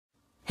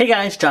Hey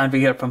guys, John V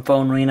here from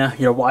PhoneArena.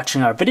 You're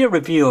watching our video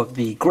review of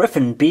the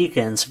Griffin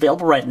Beacon. It's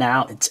available right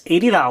now. It's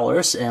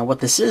 $80, and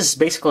what this is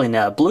basically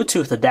a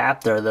Bluetooth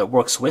adapter that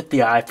works with the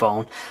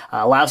iPhone.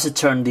 Allows you to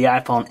turn the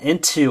iPhone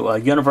into a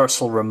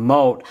universal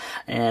remote,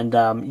 and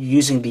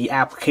using the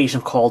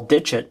application called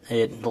Digit,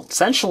 it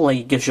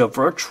essentially gives you a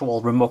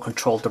virtual remote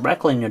control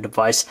directly in your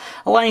device,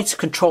 allowing you to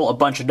control a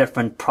bunch of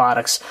different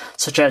products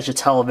such as your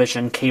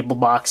television, cable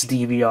box,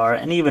 DVR,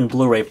 and even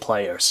Blu-ray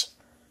players.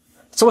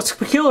 So what's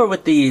peculiar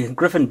with the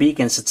Griffin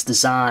Beacon is its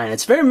design.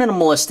 It's very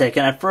minimalistic,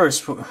 and at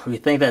first we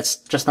think that's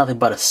just nothing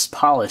but a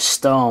polished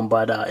stone,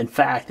 but in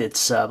fact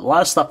it's a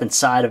lot of stuff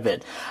inside of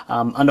it.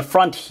 On the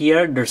front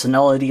here, there's an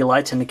LED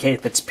light to indicate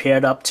if it's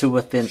paired up to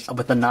with an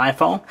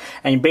iPhone,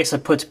 and you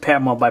basically put it to pair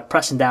mode by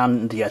pressing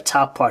down the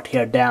top part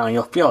here down, and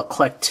you'll feel a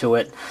click to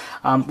it.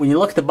 When you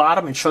look at the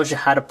bottom, it shows you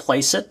how to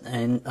place it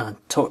in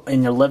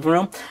your living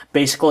room.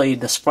 Basically,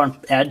 this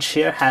front edge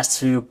here has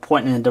to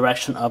point in the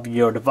direction of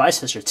your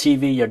devices, your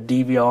TV, your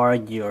DVR,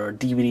 your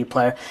DVD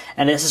player,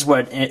 and this is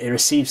where it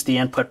receives the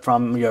input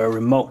from your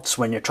remotes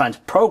when you're trying to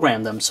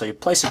program them. So you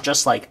place it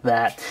just like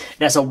that.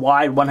 It has a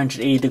wide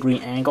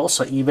 180-degree angle,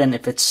 so even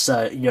if it's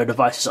your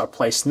devices are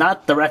placed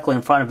not directly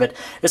in front of it,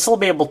 it'll still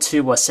be able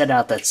to send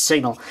out that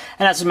signal.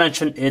 And as I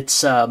mentioned,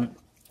 it's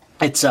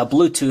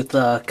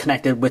Bluetooth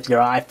connected with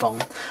your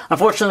iPhone.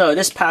 Unfortunately, though, it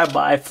is powered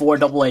by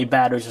 4 AA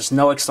batteries. There's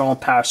no external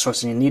power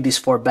source, and you need these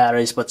 4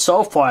 batteries. But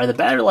so far, the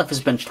battery life has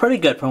been pretty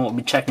good from what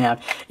we're checking out,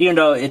 even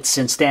though it's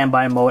in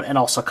standby mode and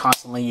also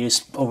constantly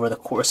used over the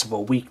course of a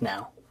week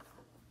now.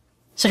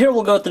 So here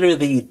we'll go through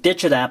the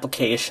Digit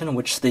application,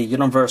 which is the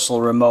universal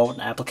remote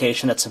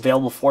application that's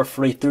available for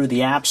free through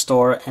the App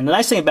Store. And the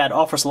nice thing about it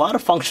offers a lot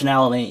of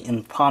functionality in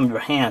the palm of your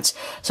hands.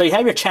 So you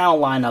have your channel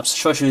lineups,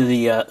 shows you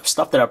the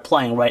stuff that are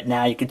playing right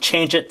now. You can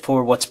change it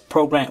for what's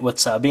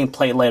being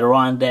played later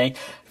on in the day.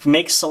 If you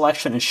make a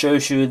selection, it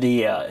shows you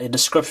the a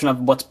description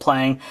of what's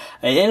playing.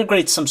 It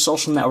integrates some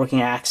social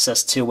networking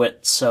access to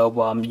it,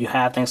 so you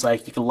have things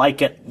like you can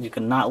like it, you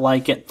can not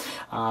like it,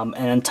 and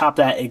on top of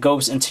that, it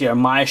goes into your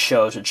My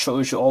Shows. It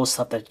shows you all the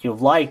stuff that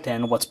you've liked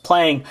and what's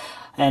playing.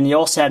 And you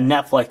also have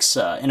Netflix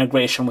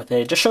integration with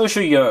it. It just shows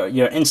you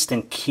your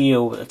instant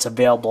queue that's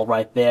available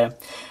right there.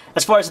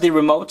 As far as the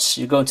remotes,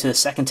 you go into the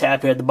second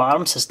tab here at the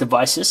bottom. It says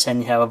Devices,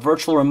 and you have a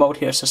virtual remote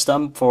here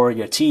system for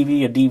your TV,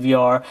 your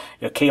DVR,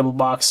 your cable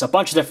box, a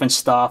bunch of different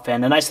stuff.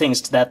 And the nice thing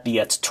is that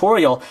the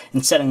tutorial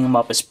in setting them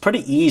up is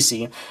pretty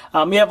easy.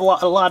 You have a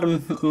lot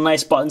of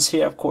nice buttons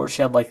here. Of course,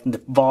 you have like the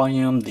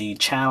volume, the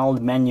channel,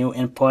 the menu,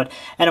 input,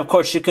 and of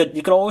course you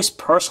could always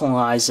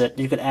personalize it.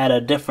 You could add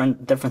a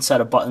different set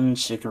of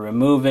buttons. You could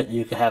remove it.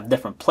 You could have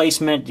different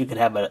placement. You could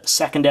have a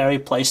secondary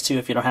place too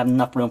if you don't have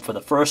enough room for the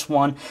first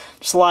one.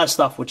 Just a lot of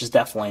stuff which is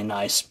definitely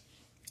nice.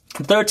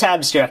 The third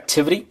tab is your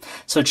activity,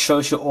 so it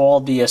shows you all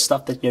the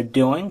stuff that you're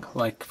doing,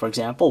 like for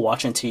example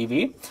watching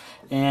TV,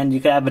 and you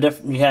can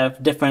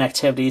have different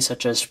activities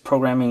such as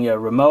programming your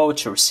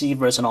remotes, your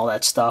receivers, and all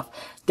that stuff.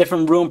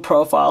 Different room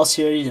profiles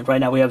here.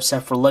 Right now we have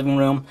set for living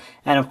room,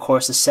 and of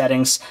course the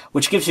settings,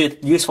 which gives you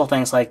useful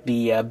things like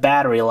the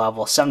battery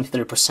level,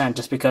 73%,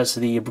 just because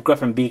the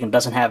Griffin Beacon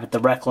doesn't have it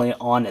directly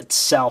on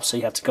itself, so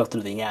you have to go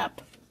through the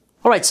app.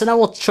 Alright, so now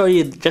we'll show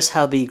you just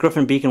how the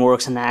Griffin Beacon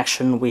works in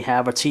action. We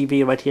have our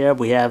TV right here.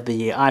 We have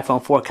the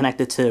iPhone 4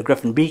 connected to the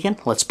Griffin Beacon.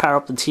 Let's power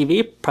up the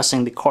TV,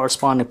 pressing the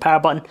corresponding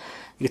power button.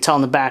 You can tell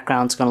in the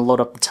background it's going to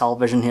load up the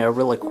television here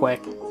really quick.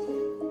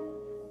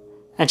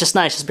 And just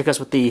nice just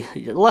because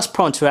you're less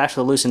prone to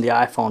actually losing the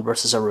iPhone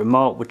versus a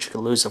remote, which you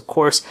can lose, of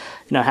course.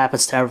 You know, it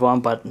happens to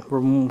everyone, but we're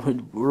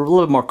a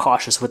little bit more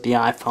cautious with the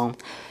iPhone.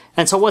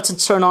 And so once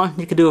it's turned on,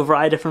 you can do a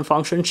variety of different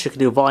functions. You can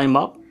do volume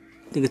up.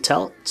 You can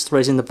tell it's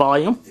raising the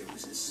volume.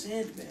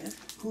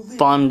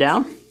 Volume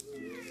down.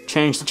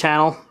 Change the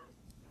channel.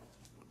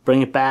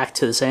 Bring it back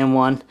to the same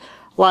one.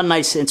 A lot of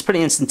nice. It's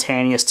pretty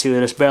instantaneous too.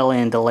 There's barely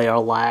any delay or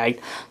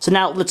lag. So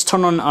now let's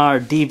turn on our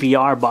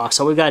DVR box.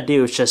 All we gotta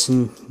do is just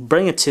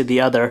bring it to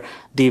the other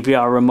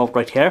DVR remote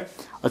right here.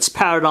 Let's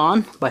power it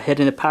on by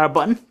hitting the power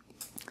button.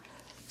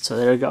 So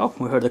there we go.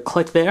 We heard the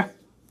click there.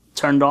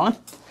 Turned on.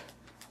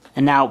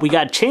 And now we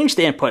got to change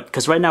the input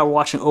because right now we're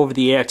watching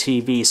over-the-air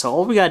TV. So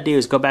all we got to do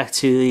is go back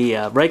to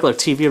the regular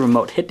TV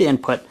remote, hit the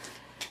input,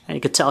 and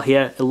you can tell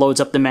here it loads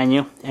up the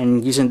menu.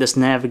 And using this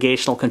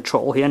navigational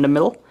control here in the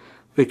middle,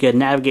 we could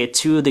navigate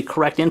to the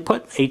correct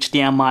input,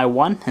 HDMI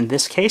 1 in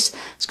this case.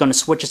 It's going to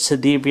switch it to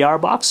the DVR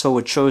box, so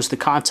it shows the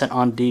content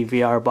on the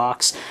DVR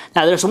box.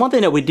 Now there's one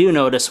thing that we do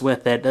notice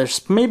with it.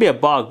 There's maybe a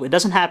bug. It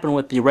doesn't happen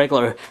with the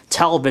regular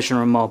television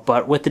remote,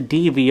 but with the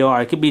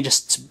DVR, it could be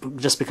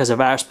just because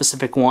of our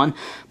specific one.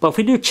 But if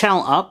we do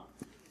channel up,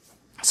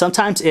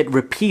 sometimes it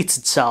repeats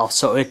itself,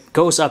 so it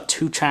goes up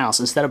 2 channels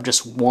instead of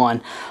just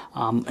 1.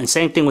 And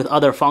same thing with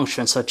other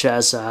functions, such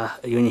as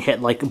when you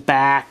hit like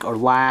back or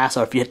last,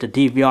 or if you hit the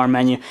DVR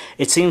menu,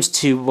 it seems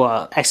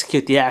to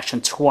execute the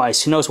action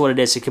twice. Who knows what it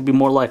is? It could be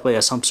more likely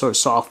as some sort of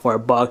software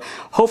bug.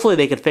 Hopefully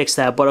they could fix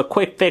that, but a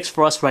quick fix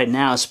for us right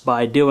now is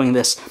by doing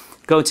this.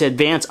 Go to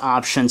advanced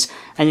options,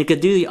 and you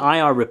could do the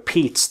IR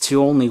repeats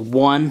to only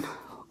one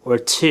or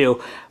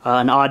 2,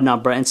 an odd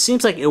number, and it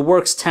seems like it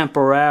works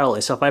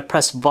temporarily. So if I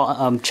press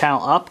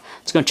channel up,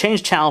 it's going to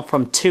change channel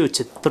from 2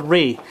 to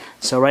 3.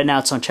 So right now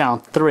it's on channel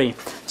 3.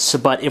 So,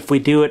 but if we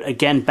do it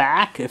again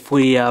back, if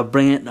we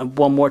bring it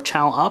one more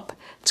channel up,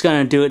 it's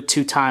going to do it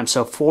 2 times,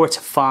 so 4 to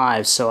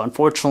 5. So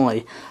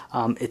unfortunately,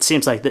 it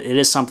seems like it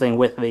is something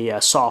with the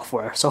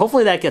software. So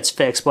hopefully that gets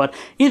fixed, but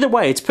either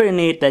way, it's pretty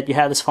neat that you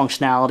have this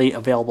functionality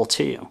available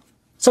to you.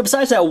 So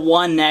besides that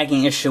one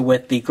nagging issue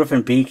with the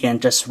Griffin Beacon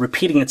just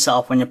repeating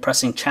itself when you're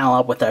pressing channel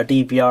up with our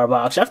DVR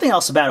box, everything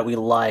else about it we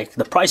like.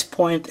 The price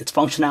point, its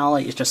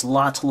functionality is just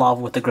lots to love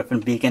with the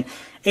Griffin Beacon.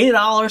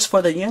 $80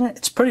 for the unit,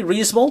 it's pretty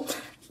reasonable,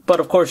 but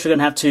of course you're going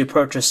to have to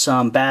purchase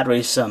some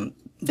batteries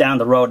down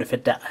the road if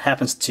it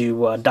happens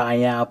to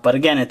die out. But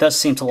again, it does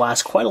seem to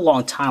last quite a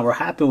long time. We're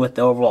happy with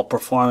the overall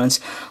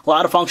performance. A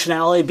lot of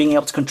functionality, being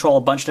able to control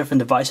a bunch of different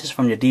devices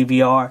from your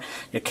DVR,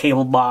 your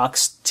cable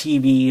box,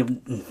 TV,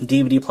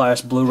 DVD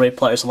players, Blu-ray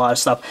players, a lot of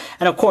stuff.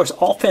 And of course,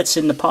 all fits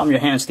in the palm of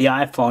your hands, the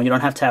iPhone. You don't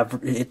have to have,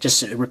 it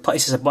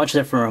replaces a bunch of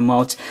different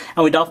remotes.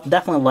 And we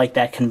definitely like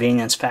that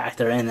convenience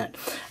factor in it.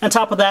 On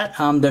top of that,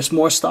 there's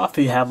more stuff.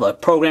 You have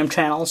program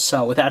channels,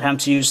 so without having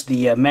to use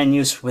the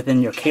menus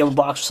within your cable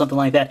box or something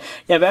like that,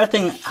 you have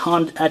everything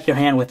at your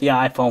hand with the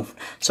iPhone,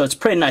 so it's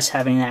pretty nice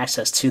having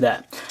access to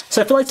that. So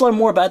if you'd like to learn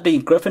more about the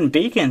Griffin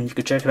Beacon, you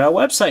can check out our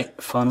website,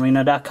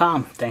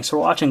 PhoneArena.com. Thanks for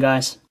watching,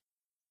 guys.